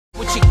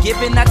get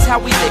given, that's how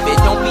we live it.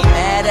 Don't be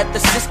mad at the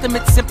system,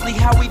 it's simply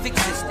how we've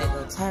existed.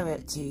 Tarot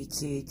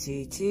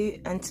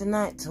 2222, and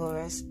tonight,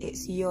 Taurus,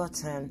 it's your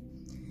turn.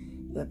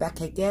 We're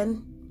back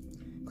again,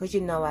 because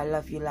you know I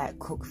love you like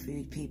cooked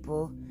food,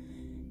 people.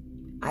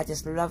 I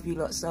just love you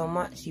lot so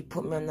much. You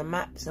put me on the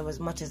map, so as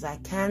much as I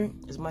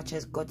can, as much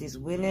as God is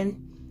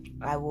willing,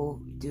 I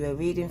will do a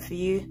reading for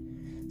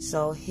you.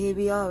 So here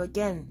we are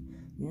again.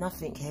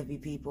 Nothing heavy,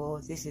 people.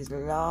 This is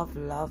love,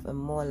 love, and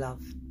more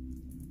love.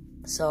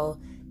 So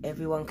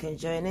everyone can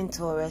join in,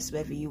 Taurus,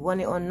 whether you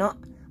want it or not.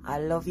 I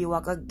love you,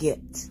 I got get.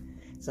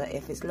 So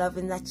if it's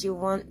loving that you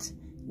want,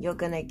 you're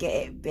gonna get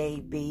it,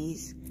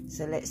 babies.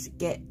 So let's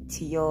get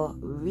to your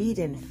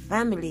reading,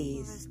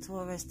 families.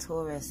 Taurus,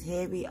 Taurus,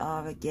 here we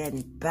are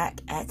again,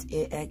 back at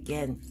it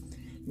again.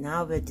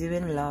 Now we're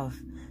doing love,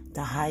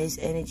 the highest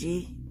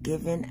energy,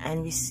 giving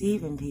and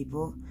receiving,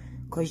 people,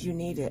 because you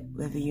need it,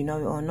 whether you know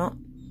it or not.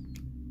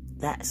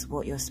 That's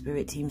what your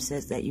spirit team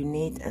says that you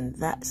need, and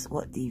that's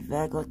what the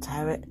Virgo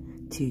Tarot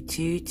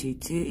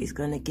 2222 is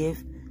going to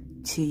give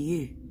to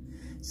you.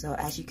 So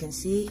as you can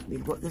see,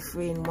 we've got the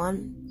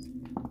 3-in-1.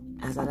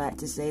 As I like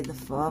to say, the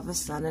Father,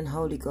 Son, and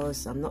Holy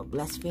Ghost. I'm not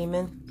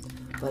blaspheming,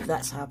 but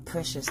that's how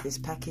precious this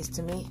pack is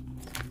to me.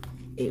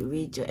 It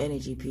reads your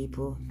energy,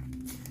 people.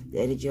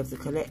 The energy of the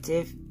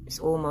collective. It's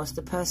almost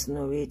a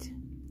personal read.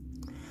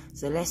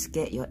 So let's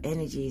get your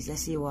energies.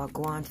 Let's see what I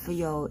go on for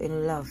you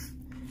in love.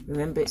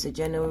 Remember, it's a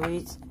general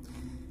read.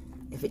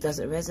 If it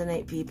doesn't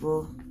resonate,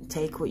 people,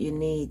 take what you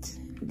need.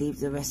 Leave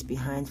the rest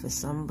behind for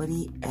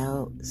somebody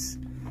else.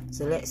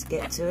 So let's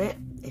get to it.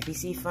 If you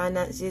see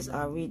finances,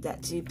 I'll read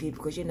that too,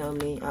 people, because you know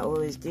me, I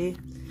always do.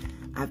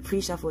 I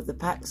pre-shuffled the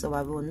pack, so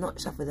I will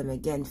not shuffle them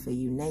again for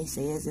you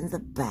naysayers in the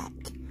back.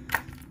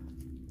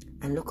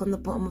 And look on the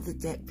bottom of the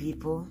deck,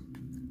 people.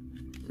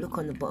 Look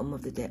on the bottom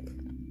of the deck.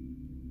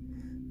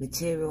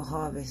 Material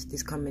harvest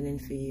is coming in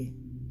for you.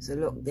 So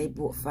look, they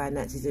brought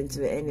finances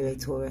into it anyway,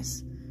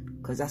 Taurus,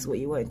 because that's what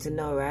you wanted to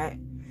know, right?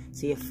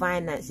 So your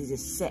finances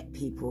is set,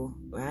 people,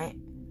 right?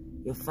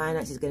 Your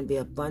finances is going to be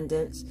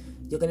abundance.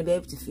 You're going to be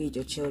able to feed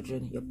your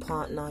children, your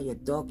partner, your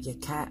dog, your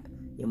cat,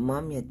 your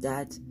mum, your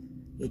dad,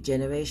 your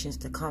generations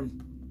to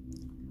come.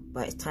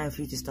 But it's time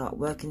for you to start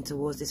working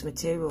towards this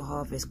material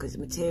harvest, because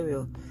it's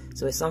material.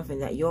 So it's something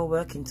that you're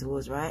working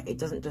towards, right? It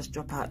doesn't just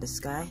drop out the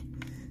sky.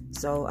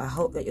 So I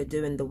hope that you're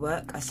doing the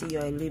work. I see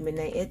you're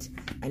illuminated,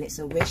 and it's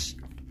a wish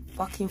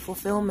fucking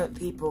fulfillment,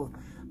 people.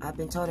 I've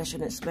been told I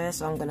shouldn't swear,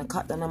 so I'm going to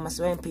cut down on my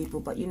swearing, people.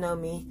 But you know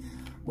me,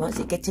 once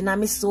it gets in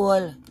my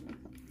soul,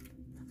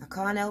 I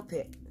can't help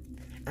it.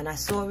 And I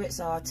saw it,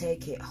 so I'll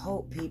take it.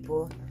 Hope,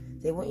 people.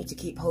 They want you to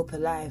keep hope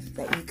alive,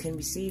 that you can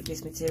receive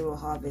this material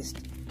harvest.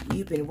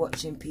 You've been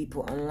watching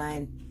people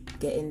online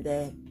getting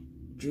their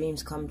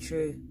dreams come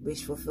true,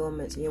 wish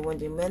fulfillments, and you're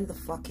wondering, when the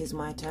fuck is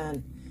my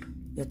turn?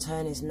 Your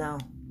turn is now.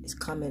 It's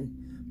coming.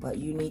 But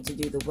you need to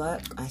do the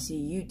work. I see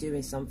you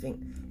doing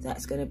something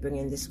that's going to bring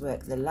in this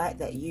work. The light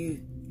that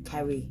you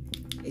carry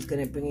is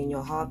going to bring in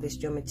your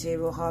harvest, your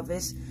material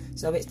harvest.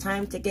 So it's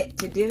time to get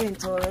to doing,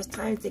 Taurus.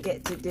 Time to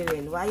get to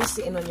doing. Why are you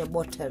sitting on your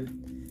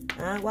bottom?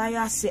 Why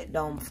you sit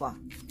down for?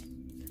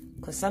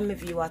 Because some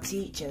of you are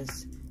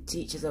teachers.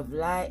 Teachers of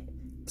light.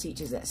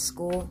 Teachers at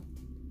school.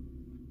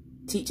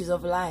 Teachers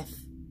of life.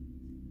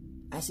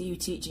 I see you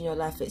teaching your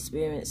life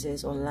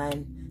experiences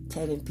online.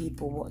 Telling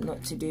people what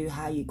not to do,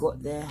 how you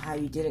got there, how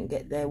you didn't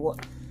get there,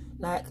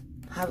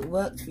 how it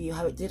worked for you,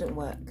 how it didn't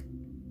work,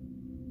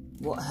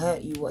 what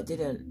hurt you, what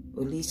didn't,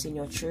 releasing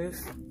your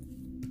truth.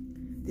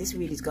 This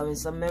really is going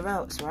somewhere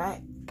else,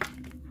 right?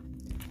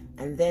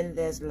 And then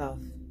there's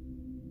love.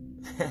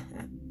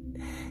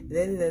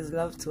 Then there's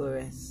love,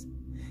 Taurus.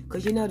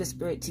 Because you know the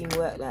spirit team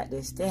work like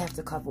this. They have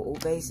to cover all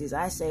bases.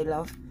 I say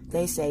love,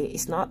 they say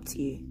it's not up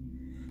to you.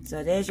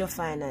 So there's your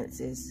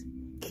finances.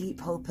 Keep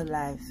hope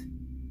alive.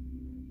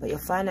 But your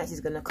finance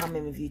is going to come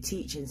in with you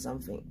teaching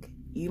something.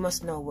 You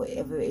must know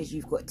whatever it is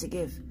you've got to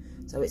give.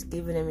 So it's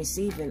giving and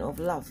receiving of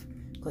love.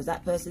 Because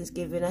that person's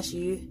giving us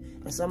you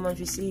and someone's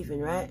receiving,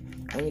 right?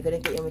 And you're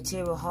going to get your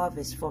material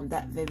harvest from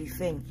that very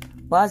thing.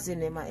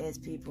 Buzzing in my ears,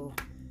 people.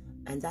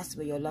 And that's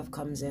where your love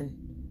comes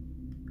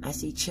in. I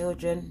see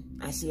children.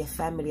 I see a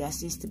family. I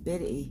see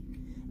stability.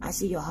 I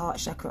see your heart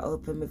chakra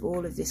open with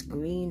all of this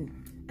green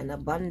and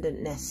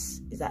abundantness.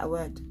 Is that a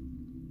word?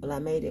 Well, I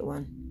made it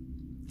one.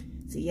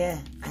 So yeah,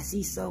 I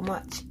see so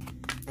much.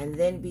 And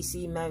then we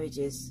see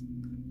marriages,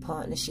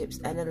 partnerships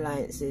and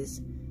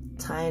alliances,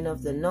 tying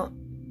of the knot,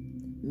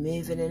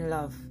 moving in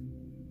love,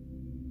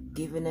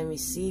 giving and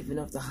receiving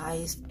of the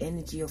highest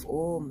energy of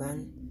all,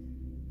 man.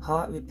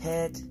 Heart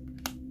repaired.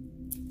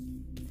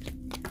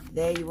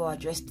 There you are,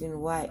 dressed in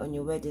white on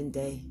your wedding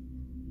day.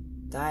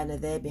 Diana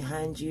there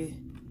behind you,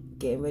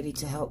 getting ready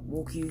to help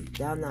walk you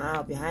down the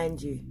aisle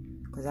behind you,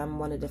 because I'm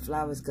one of the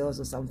flowers girls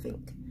or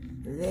something.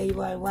 And there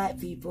you are in white,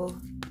 people.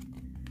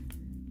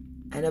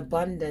 An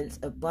abundance,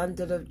 a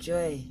bundle of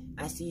joy.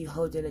 I see you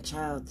holding a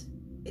child.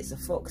 It's a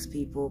fox,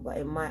 people, but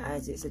in my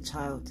eyes it's a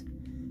child.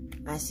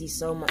 I see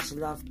so much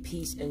love,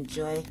 peace and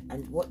joy.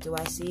 And what do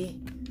I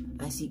see?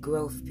 I see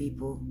growth,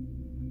 people.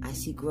 I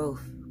see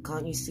growth.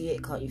 Can't you see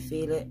it? Can't you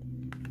feel it?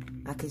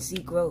 I can see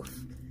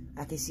growth.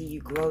 I can see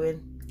you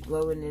growing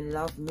in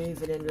love,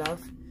 moving in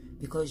love,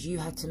 because you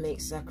had to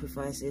make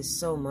sacrifices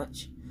so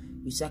much.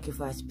 You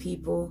sacrificed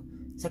people,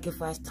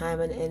 sacrificed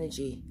time and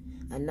energy,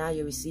 and now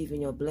you're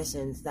receiving your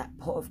blessings, that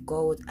pot of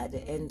gold at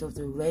the end of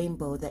the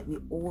rainbow that we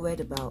all read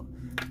about,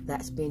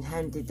 that's been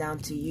handed down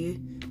to you,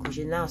 because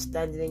you're now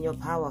standing in your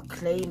power,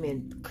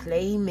 claiming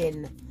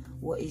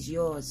what is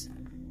yours,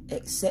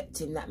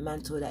 accepting that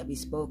mantle that we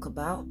spoke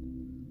about,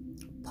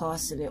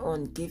 passing it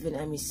on, giving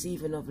and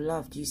receiving of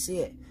love. Do you see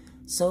it?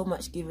 So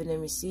much giving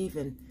and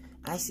receiving.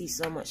 I see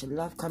so much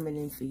love coming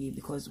in for you,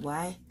 because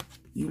why?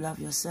 You love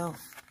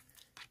yourself.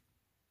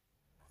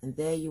 And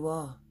there you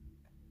are,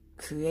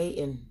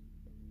 creating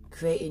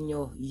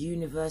your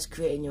universe,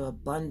 creating your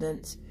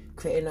abundance,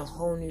 creating a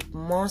whole new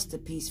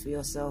masterpiece for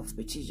yourself,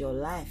 which is your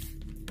life.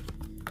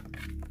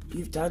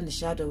 You've done the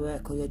shadow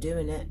work, or you're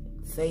doing it.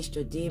 Faced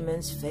your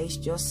demons,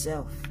 faced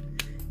yourself.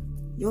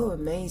 You're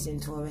amazing,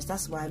 Taurus.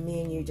 That's why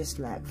me and you just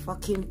like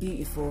fucking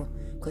beautiful,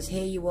 because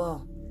here you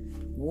are,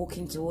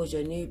 walking towards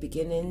your new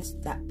beginnings,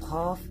 that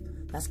path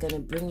that's going to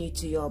bring you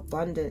to your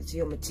abundance, to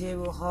your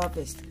material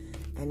harvest.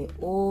 And it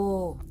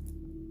all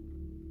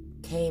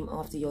came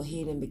after your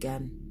healing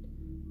began,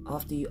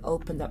 after you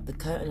opened up the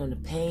curtain on the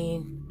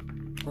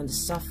pain, on the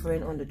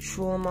suffering, on the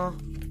trauma.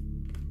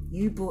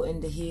 You brought in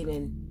the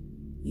healing.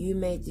 You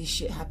made this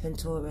shit happen,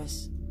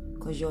 Taurus,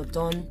 because you're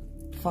done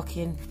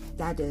fucking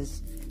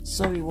dadders.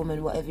 Sorry,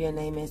 woman, whatever your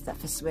name is, that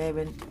for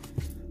swearing,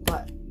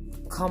 but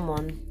come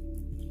on.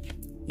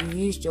 You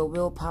used your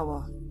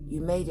willpower.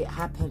 You made it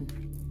happen.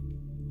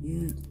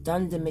 You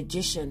done the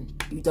magician.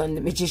 You done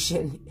the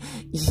magician.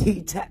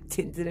 You tapped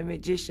into the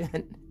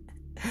magician.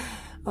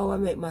 Oh, I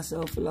make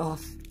myself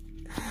laugh.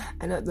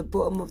 And at the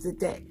bottom of the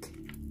deck,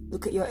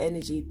 look at your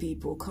energy,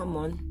 people. Come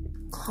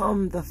on.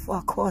 Come the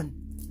fuck on.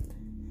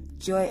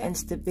 Joy and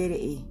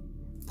stability.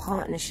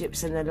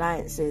 Partnerships and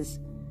alliances.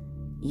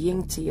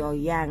 Yin to your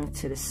yang,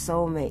 to the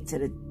soulmate, to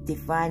the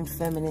divine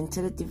feminine,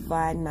 to the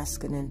divine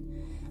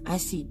masculine. I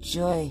see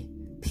joy,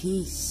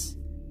 peace.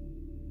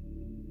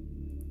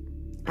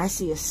 I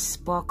see a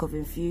spark of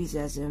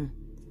enthusiasm.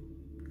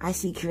 I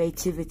see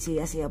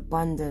creativity. I see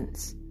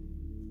abundance.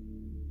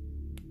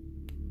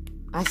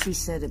 I see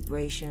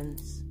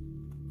celebrations.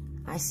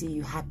 I see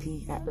you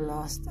happy at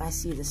last. I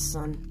see the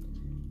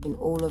sun in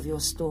all of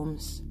your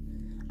storms.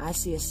 I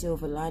see a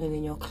silver lining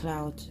in your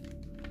cloud.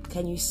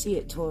 Can you see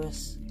it,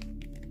 Taurus?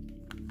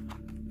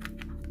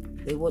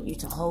 They want you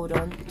to hold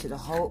on to the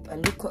hope.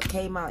 And look what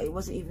came out. It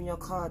wasn't even your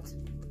card.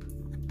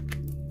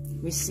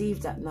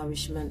 Receive that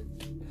nourishment.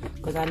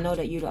 Because I know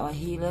that you are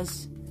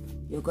healers.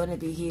 You're going to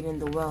be healing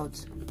the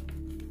world.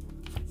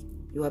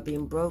 You are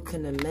being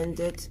broken and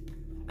mended.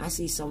 I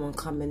see someone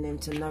coming in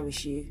to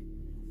nourish you,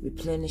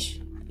 replenish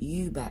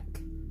you back,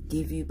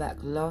 give you back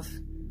love.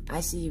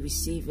 I see you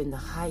receiving the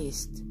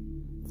highest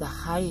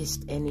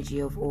energy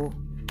of all.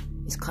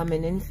 It's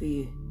coming in for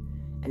you.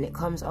 And it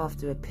comes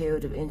after a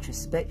period of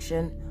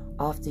introspection,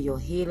 after your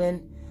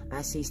healing.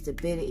 I see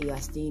stability, I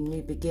see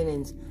new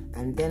beginnings,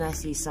 and then I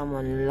see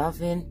someone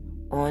loving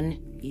on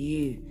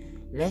you.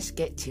 Let's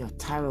get to your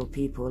tarot,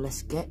 people.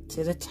 Let's get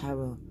to the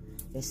tarot.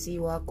 Let's see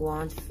what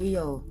Guan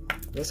Theo.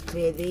 Let's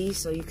clear these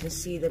so you can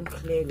see them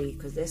clearly,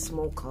 because they're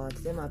small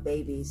cards. They're my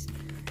babies.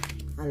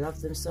 I love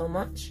them so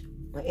much.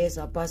 My ears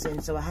are buzzing,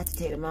 so I had to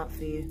take them out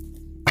for you.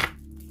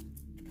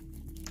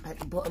 At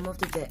the bottom of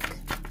the deck,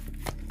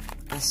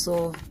 I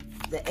saw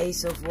the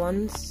Ace of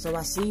Wands. So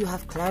I see you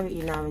have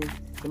clarity now in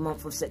the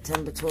month of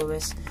September,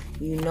 Taurus.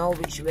 You know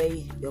which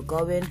way you're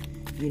going.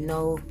 You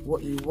know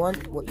what you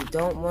want, what you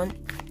don't want.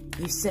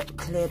 You set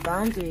clear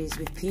boundaries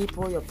with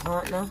people, your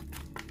partner,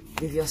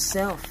 with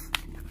yourself.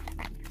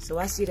 So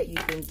I see that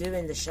you've been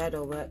doing the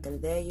shadow work,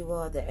 and there you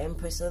are, the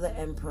Empress or the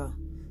Emperor,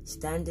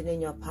 standing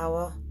in your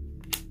power,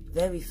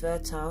 very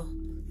fertile,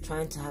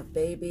 trying to have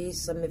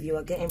babies. Some of you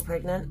are getting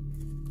pregnant.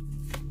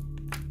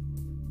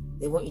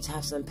 They want you to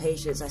have some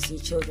patience. I see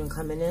children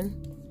coming in.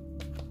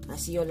 I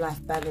see your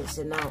life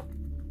balancing out.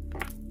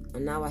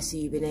 And now I see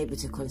you being able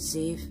to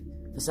conceive.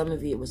 For some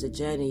of you, it was a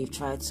journey. You've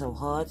tried so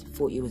hard,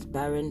 thought you was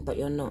barren, but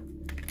you're not.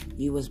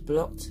 You was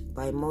blocked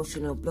by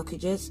emotional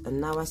blockages, and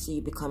now I see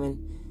you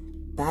becoming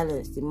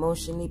balanced,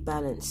 emotionally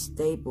balanced,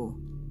 stable.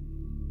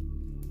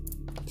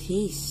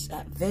 Peace,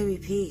 at very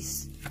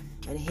peace.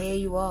 And here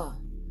you are,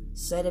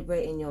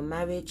 celebrating your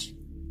marriage,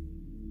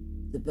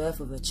 the birth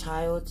of a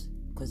child,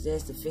 because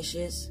there's the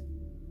fishes,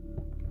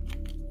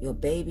 your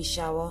baby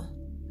shower.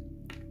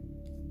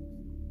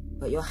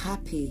 But you're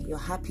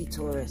happy,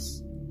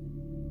 Taurus.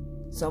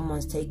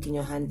 Someone's taken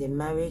your hand in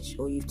marriage,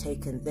 or you've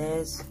taken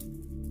theirs.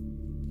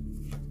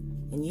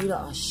 And you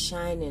lot are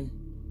shining.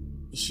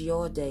 It's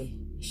your day.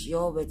 It's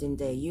your wedding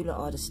day. You lot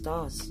are the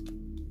stars.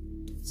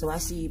 So I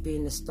see you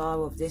being the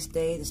star of this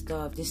day, the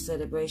star of this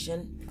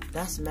celebration.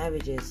 That's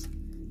marriages.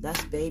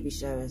 That's baby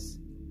showers.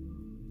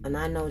 And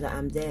I know that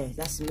I'm there.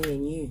 That's me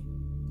and you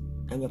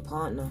and your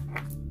partner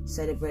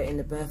celebrating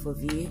the birth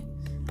of you.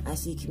 I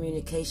see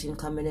communication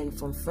coming in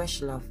from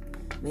fresh love.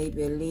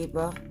 Maybe a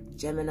Libra,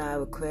 Gemini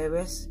or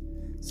Aquarius.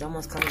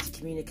 Someone's coming to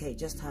communicate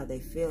just how they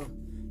feel,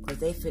 because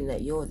they think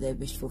that you're their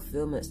wish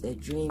fulfillments, their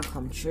dream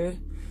come true.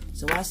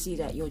 So I see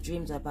that your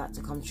dreams are about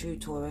to come true,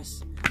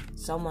 Taurus.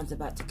 Someone's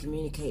about to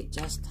communicate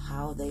just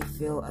how they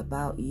feel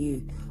about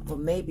you. Or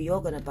maybe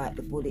you're going to bite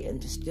the bullet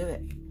and just do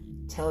it.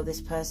 Tell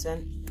this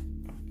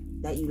person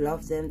that you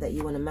love them, that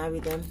you want to marry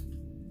them.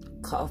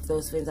 Cut off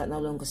those things that no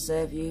longer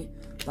serve you.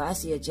 But I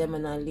see a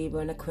Gemini,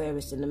 Libra and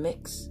Aquarius in the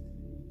mix.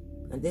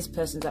 And this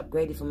person's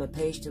upgraded from a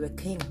page to a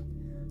king.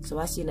 So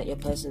I see that your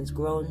person's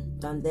grown,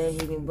 done their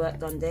healing work,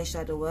 done their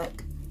shadow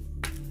work.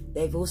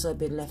 They've also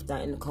been left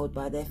out in the cold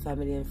by their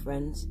family and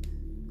friends.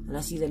 And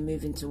I see them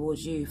moving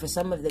towards you. For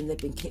some of them, they've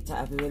been kicked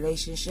out of a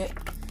relationship.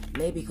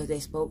 Maybe because they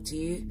spoke to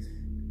you,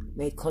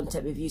 made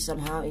contact with you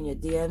somehow in your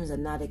DMs,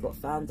 and now they got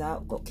found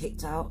out, got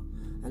kicked out,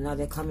 and now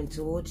they're coming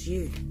towards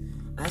you.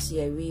 I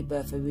see a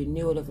rebirth, a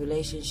renewal of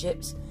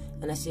relationships,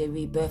 and I see a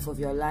rebirth of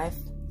your life,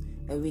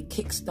 a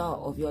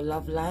re-kickstart of your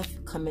love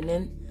life coming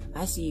in.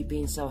 I see you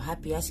being so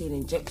happy. I see an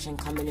injection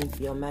coming in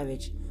for your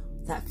marriage.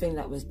 That thing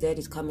that was dead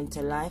is coming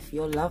to life,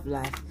 your love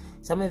life.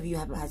 Some of you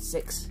haven't had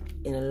sex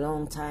in a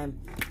long time.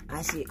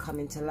 I see it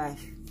coming to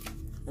life.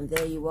 And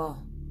there you are,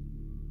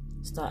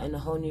 starting a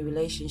whole new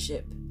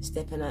relationship,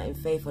 stepping out in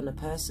faith on a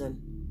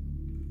person,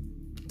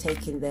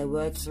 taking their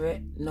word for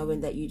it,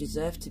 knowing that you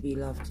deserve to be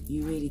loved.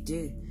 You really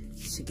do.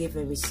 To give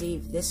and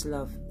receive this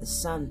love, the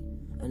sun,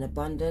 an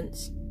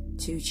abundance.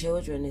 2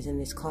 children is in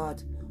this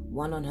card.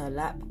 1 on her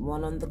lap,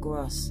 1 on the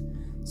grass.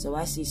 So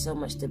I see so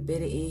much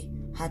stability,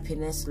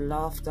 happiness,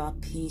 laughter,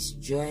 peace,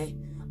 joy.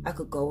 I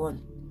could go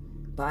on.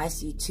 But I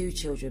see 2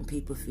 children,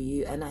 people, for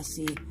you. And I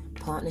see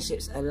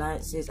partnerships,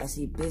 alliances. I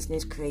see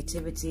business,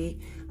 creativity.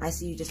 I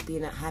see you just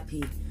being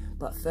happy.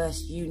 But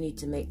first, you need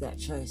to make that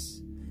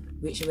choice.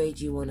 Which way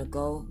do you want to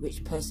go?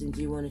 Which person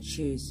do you want to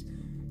choose?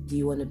 Do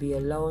you want to be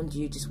alone? Do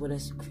you just want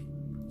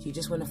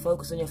to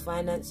focus on your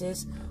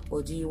finances?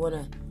 Or do you want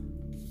to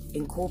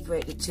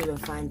incorporate the 2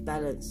 and find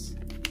balance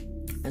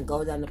and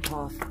go down the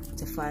path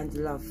to find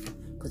love?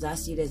 Because I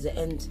see there's the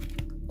end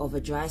of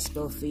a dry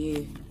spell for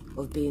you,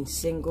 of being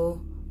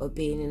single, of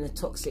being in a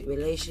toxic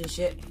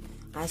relationship.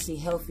 I see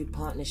healthy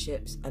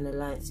partnerships and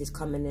alliances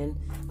coming in.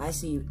 I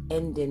see you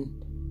ending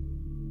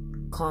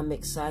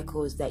karmic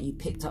cycles that you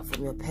picked up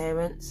from your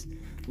parents.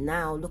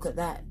 Now look at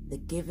that, the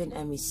giving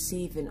and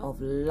receiving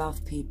of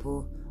love,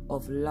 people,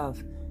 of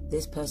love.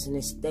 This person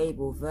is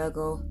stable,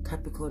 Virgo,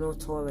 Capricorn or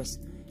Taurus.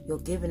 You're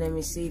giving and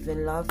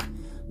receiving love,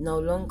 no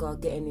longer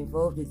getting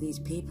involved with these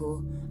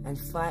people and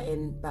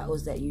fighting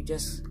battles that you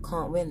just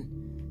can't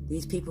win.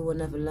 These people will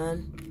never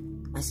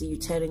learn. I see you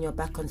turning your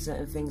back on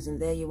certain things, and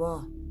there you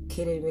are,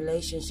 killing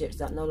relationships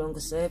that no longer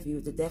serve you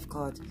with the death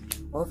card.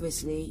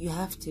 Obviously, you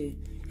have to.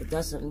 It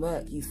doesn't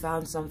work. You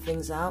found some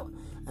things out,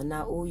 and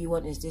now all you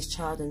want is this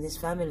child and this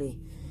family.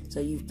 So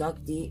you've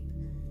dug deep,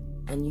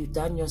 and you've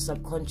done your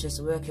subconscious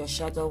work, your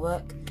shadow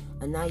work,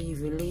 and now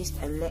you've released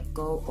and let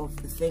go of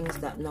the things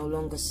that no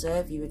longer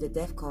serve you with the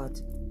death card.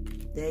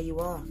 There you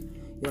are.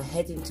 You're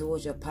heading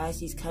towards your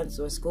Pisces,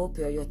 Cancer, or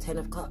Scorpio, your 10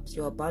 of Cups,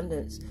 your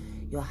abundance,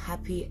 your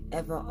happy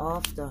ever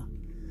after.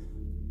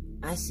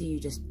 I see you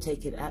just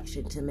taking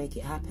action to make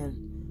it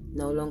happen.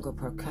 No longer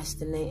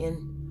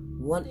procrastinating,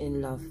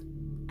 wanting love.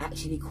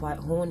 Actually quite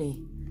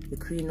horny. The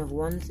Queen of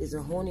Wands is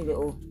a horny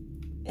little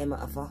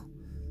Emma.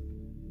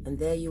 And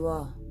there you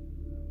are,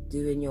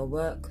 doing your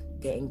work,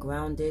 getting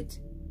grounded,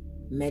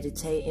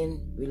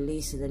 meditating,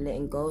 releasing and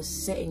letting go,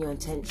 setting your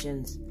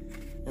intentions.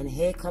 And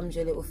here comes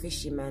your little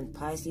fishy man,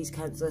 Pisces,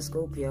 Cancer,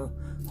 Scorpio,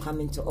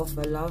 coming to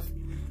offer love.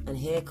 And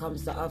here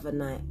comes the other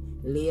night,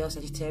 Leo,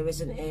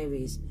 Sagittarius and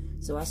Aries.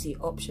 So I see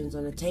options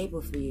on the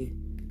table for you.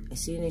 As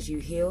soon as you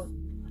heal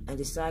and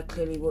decide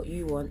clearly what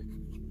you want,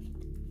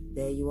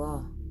 there you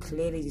are.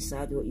 Clearly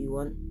decide what you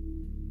want.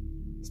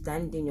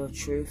 Stand in your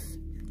truth.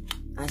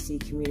 I see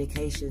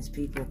communications,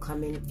 people,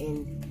 coming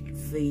in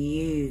for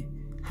you.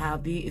 How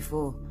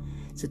beautiful.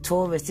 So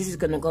Taurus, this is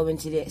going to go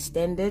into the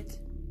extended.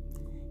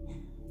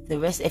 The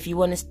rest, if you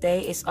want to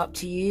stay, it's up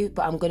to you.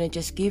 But I'm going to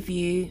just give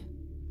you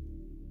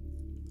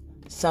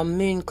some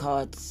moon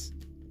cards.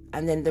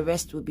 And then the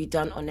rest will be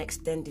done on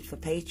extended for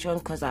Patreon,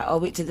 because I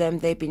owe it to them.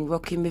 They've been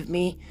rocking with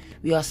me.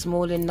 We are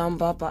small in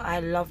number, but I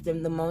love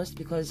them the most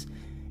because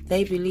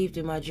they believed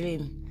in my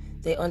dream.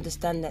 They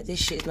understand that this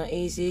shit is not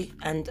easy,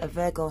 and a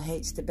Virgo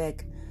hates to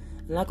beg.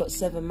 And I got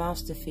 7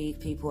 mouths to feed,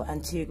 people,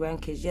 and 2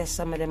 grandkids. Yes,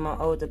 some of them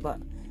are older, but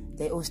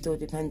they all still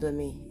depend on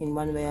me in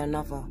one way or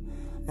another.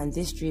 And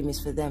this dream is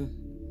for them.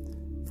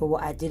 For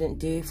what I didn't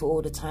do, for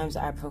all the times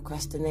that I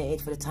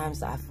procrastinated, for the times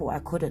that I thought I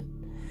couldn't.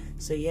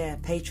 So yeah,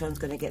 Patreon's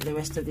going to get the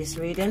rest of this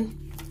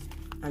reading.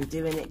 I'm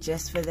doing it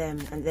just for them.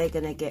 And they're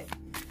going to get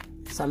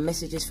some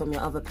messages from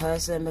your other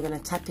person. We're going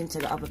to tap into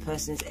the other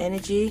person's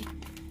energy.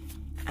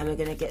 And we're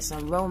going to get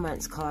some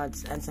romance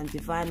cards and some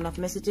divine love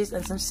messages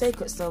and some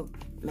sacred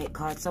soulmate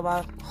cards. So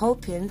I'm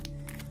hoping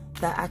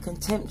that I can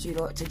tempt you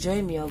lot to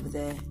join me over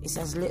there. It's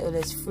as little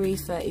as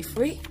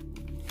 $3.33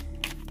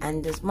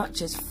 and as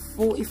much as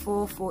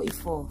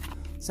 $44.44.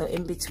 So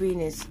in between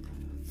is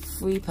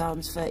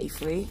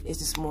 £3.33 is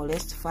the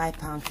smallest,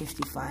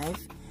 £5.55,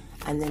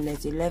 And then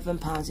there's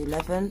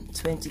 £11.11,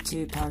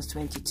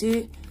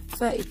 £22.22,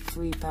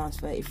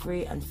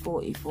 £33.33 and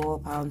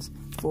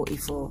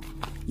 £44.44.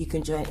 You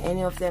can join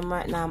any of them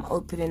right now. I'm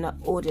opening up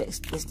all the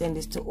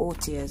extenders to all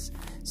tiers,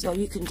 so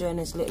you can join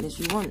as little as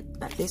you want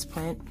at this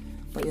point,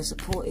 but your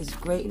support is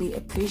greatly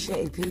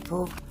appreciated,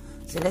 people.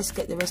 So let's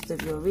get the rest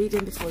of your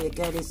reading before your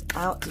girl is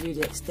out to do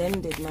the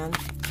extended, man.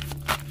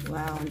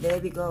 Wow, and there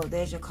we go.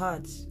 There's your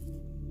cards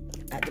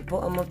at the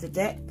bottom of the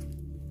deck.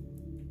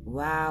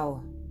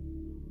 Wow.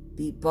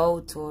 Be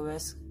bold,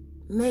 Taurus.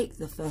 Make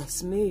the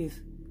first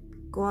move.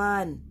 Go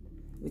on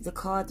with the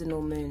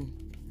cardinal moon.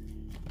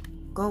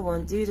 Go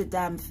on, do the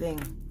damn thing.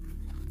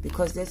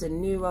 Because there's a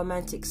new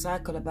romantic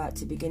cycle about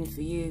to begin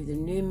for you. The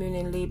new moon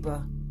in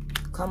Libra.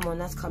 Come on,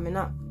 that's coming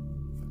up.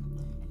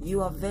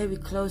 You are very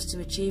close to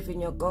achieving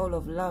your goal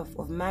of love,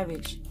 of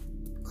marriage.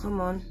 Come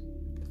on.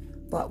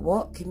 But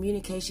what?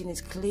 Communication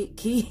is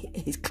key.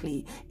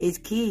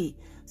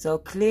 So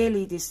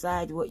clearly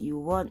decide what you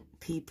want,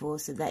 people,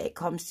 so that it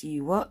comes to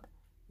you what?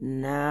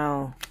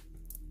 Now.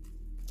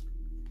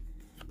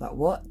 But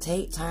what?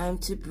 Take time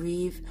to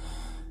breathe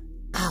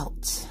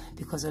out.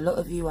 Because a lot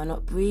of you are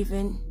not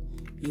breathing.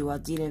 You are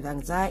dealing with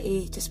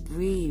anxiety. Just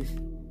breathe.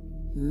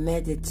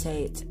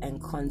 Meditate and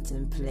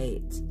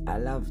contemplate. I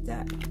love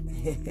that.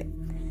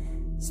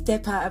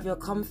 Step out of your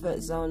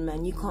comfort zone,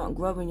 man. You can't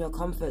grow in your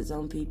comfort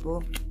zone,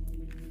 people.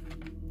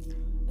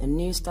 A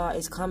new start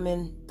is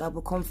coming.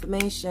 Double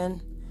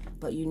confirmation.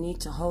 But you need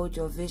to hold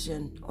your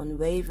vision.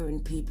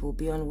 Unwavering, people.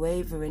 Be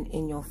unwavering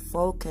in your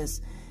focus.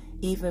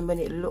 Even when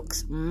it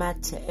looks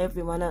mad to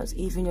everyone else.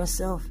 Even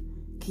yourself.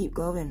 Keep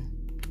going.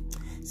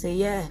 So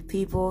yeah,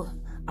 people.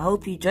 I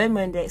hope you join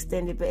me in the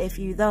extended. But if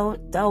you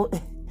don't.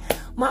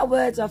 My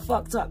words are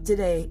fucked up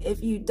today.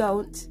 If you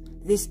don't,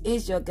 this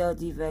is your girl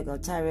D Virgo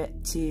Tarot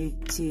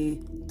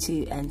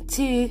 222 and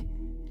 2.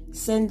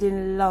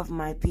 Sending love,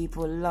 my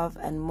people, love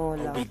and more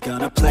love. We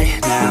gonna play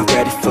now,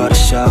 ready for the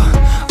show.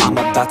 I'm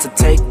about to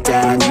take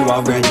down, you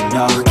already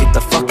know. Get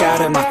the fuck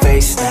out of my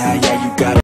face now, yeah, you got it.